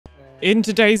In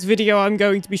today's video, I'm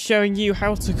going to be showing you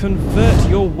how to convert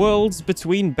your worlds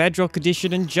between Bedrock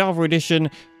Edition and Java Edition,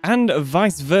 and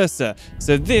vice versa.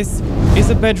 So this is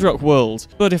a Bedrock world,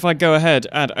 but if I go ahead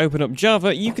and open up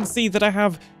Java, you can see that I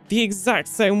have the exact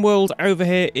same world over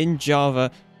here in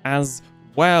Java as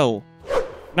well.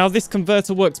 Now, this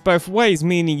converter works both ways,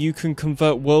 meaning you can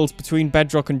convert worlds between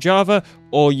Bedrock and Java,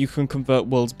 or you can convert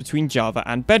worlds between Java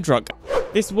and Bedrock.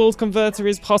 This world converter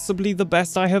is possibly the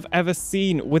best I have ever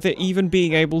seen, with it even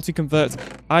being able to convert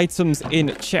items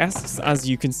in chests, as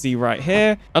you can see right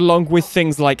here, along with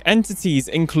things like entities,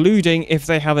 including if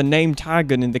they have a name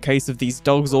tag, and in the case of these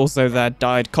dogs, also their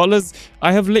dyed collars.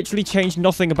 I have literally changed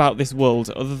nothing about this world,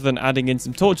 other than adding in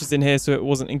some torches in here so it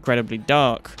wasn't incredibly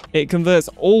dark. It converts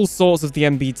all sorts of the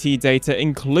MBT data,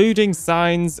 including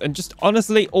signs, and just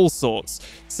honestly all sorts.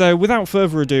 So without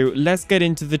further ado, let's get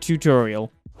into the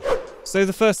tutorial. So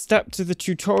the first step to the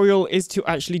tutorial is to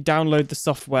actually download the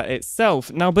software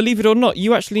itself. Now, believe it or not,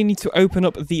 you actually need to open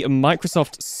up the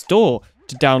Microsoft Store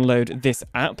to download this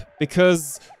app,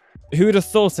 because who would have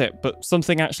thought it, but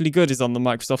something actually good is on the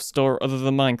Microsoft Store other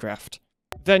than Minecraft.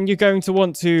 Then you're going to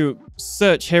want to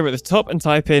search here at the top and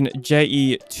type in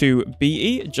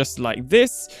JE2BE, just like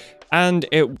this. And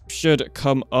it should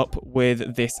come up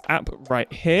with this app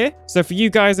right here. So for you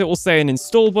guys, it will say an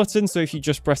install button. So if you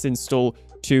just press install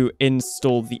to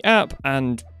install the app,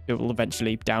 and it will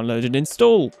eventually download and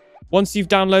install. Once you've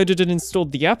downloaded and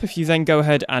installed the app, if you then go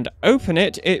ahead and open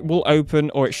it, it will open,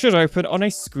 or it should open, on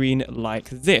a screen like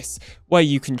this, where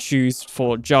you can choose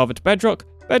for Java to Bedrock,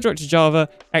 Bedrock to Java,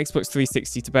 Xbox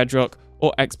 360 to Bedrock,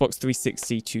 or Xbox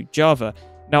 360 to Java.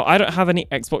 Now, I don't have any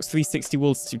Xbox 360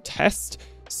 worlds to test,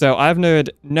 so I have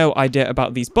no idea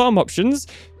about these bottom options,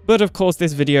 but of course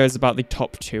this video is about the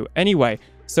top two anyway.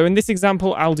 So in this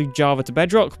example, I'll do Java to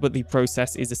Bedrock, but the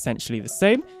process is essentially the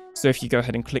same. So if you go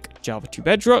ahead and click Java to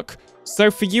Bedrock,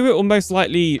 so for you, it will most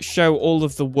likely show all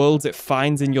of the worlds it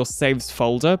finds in your saves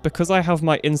folder. Because I have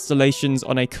my installations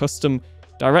on a custom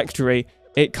directory,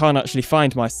 it can't actually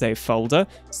find my save folder.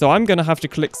 So I'm going to have to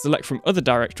click select from other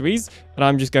directories, and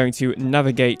I'm just going to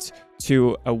navigate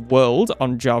to a world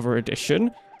on Java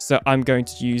Edition. So I'm going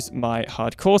to use my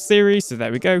hardcore series. So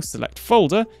there we go, select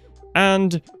folder,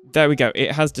 and there we go.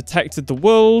 It has detected the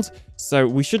world, so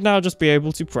we should now just be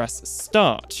able to press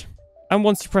start. And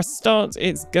once you press start,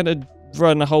 it's going to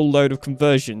run a whole load of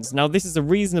conversions. Now, this is a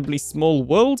reasonably small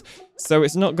world, so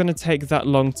it's not going to take that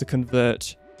long to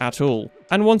convert at all.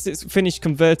 And once it's finished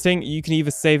converting, you can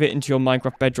either save it into your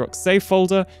Minecraft Bedrock save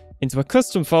folder, into a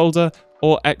custom folder,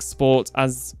 or export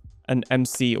as an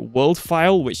MC world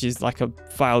file, which is like a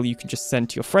file you can just send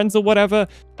to your friends or whatever.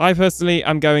 I personally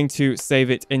am going to save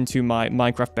it into my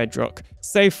Minecraft Bedrock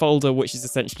save folder, which is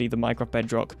essentially the Minecraft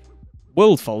Bedrock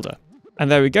world folder.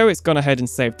 And there we go, it's gone ahead and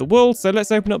saved the world. So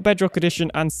let's open up Bedrock Edition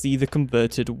and see the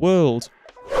converted world.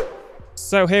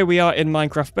 So here we are in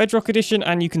Minecraft Bedrock Edition,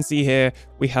 and you can see here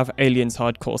we have Aliens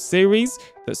Hardcore series.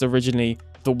 That's originally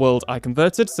the world I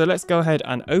converted. So let's go ahead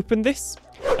and open this.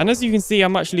 And as you can see,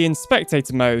 I'm actually in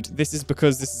spectator mode. This is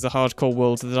because this is a hardcore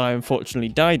world that I unfortunately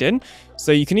died in.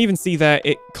 So you can even see there,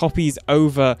 it copies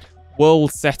over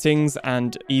world settings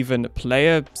and even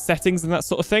player settings and that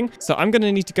sort of thing. So I'm going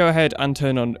to need to go ahead and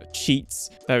turn on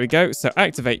cheats. There we go. So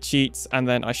activate cheats, and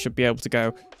then I should be able to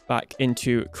go back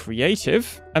into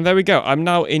creative. And there we go. I'm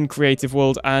now in creative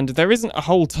world, and there isn't a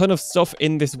whole ton of stuff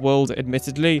in this world,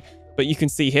 admittedly. But you can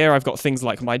see here, I've got things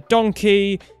like my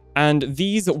donkey, and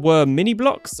these were mini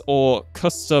blocks or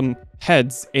custom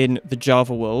heads in the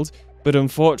Java world, but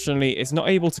unfortunately it's not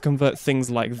able to convert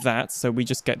things like that, so we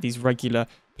just get these regular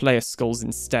player skulls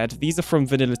instead. These are from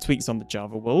vanilla tweaks on the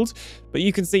Java world, but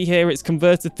you can see here it's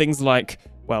converted things like,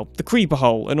 well, the creeper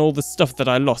hole and all the stuff that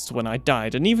I lost when I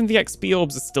died, and even the XP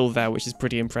orbs are still there, which is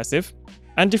pretty impressive.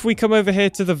 And if we come over here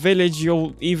to the village,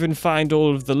 you'll even find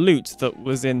all of the loot that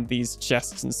was in these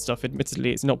chests and stuff.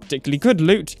 Admittedly, it's not particularly good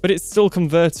loot, but it's still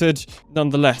converted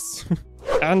nonetheless.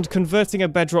 And converting a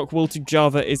Bedrock world to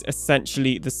Java is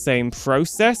essentially the same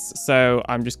process. So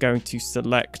I'm just going to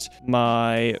select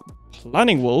my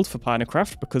planning world for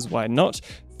PinaCraft, because why not?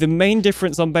 The main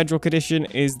difference on Bedrock Edition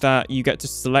is that you get to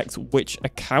select which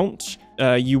account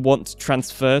you want to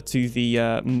transfer to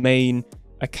the main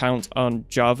account on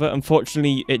Java.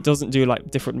 Unfortunately, it doesn't do like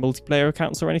different multiplayer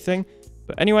accounts or anything.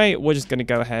 But anyway, we're just going to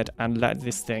go ahead and let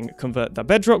this thing convert the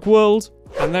Bedrock world.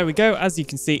 And there we go. As you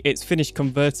can see, it's finished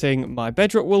converting my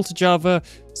Bedrock world to Java.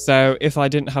 So if I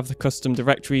didn't have the custom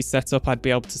directory set up, I'd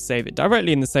be able to save it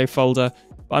directly in the save folder.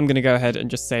 But I'm going to go ahead and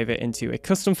just save it into a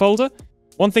custom folder.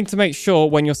 One thing to make sure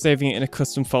when you're saving it in a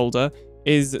custom folder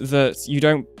is that you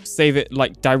don't save it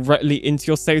like directly into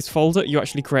your saves folder. You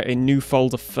actually create a new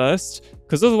folder first,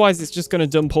 because otherwise it's just going to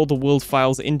dump all the world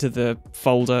files into the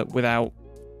folder without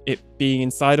it being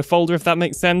inside a folder, if that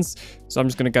makes sense. So I'm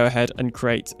just going to go ahead and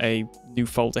create a new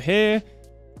folder here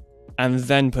and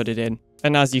then put it in.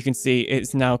 And as you can see,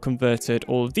 it's now converted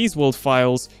all of these world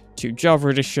files to Java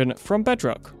Edition from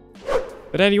Bedrock.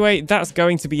 But anyway, that's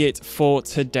going to be it for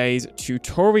today's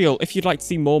tutorial. If you'd like to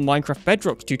see more Minecraft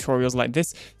Bedrock tutorials like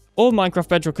this, or Minecraft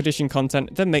Bedrock Edition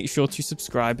content, then make sure to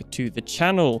subscribe to the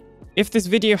channel. If this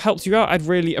video helped you out, I'd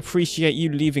really appreciate you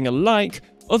leaving a like.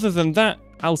 Other than that,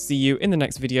 I'll see you in the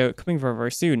next video coming very,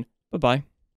 very soon. Bye-bye.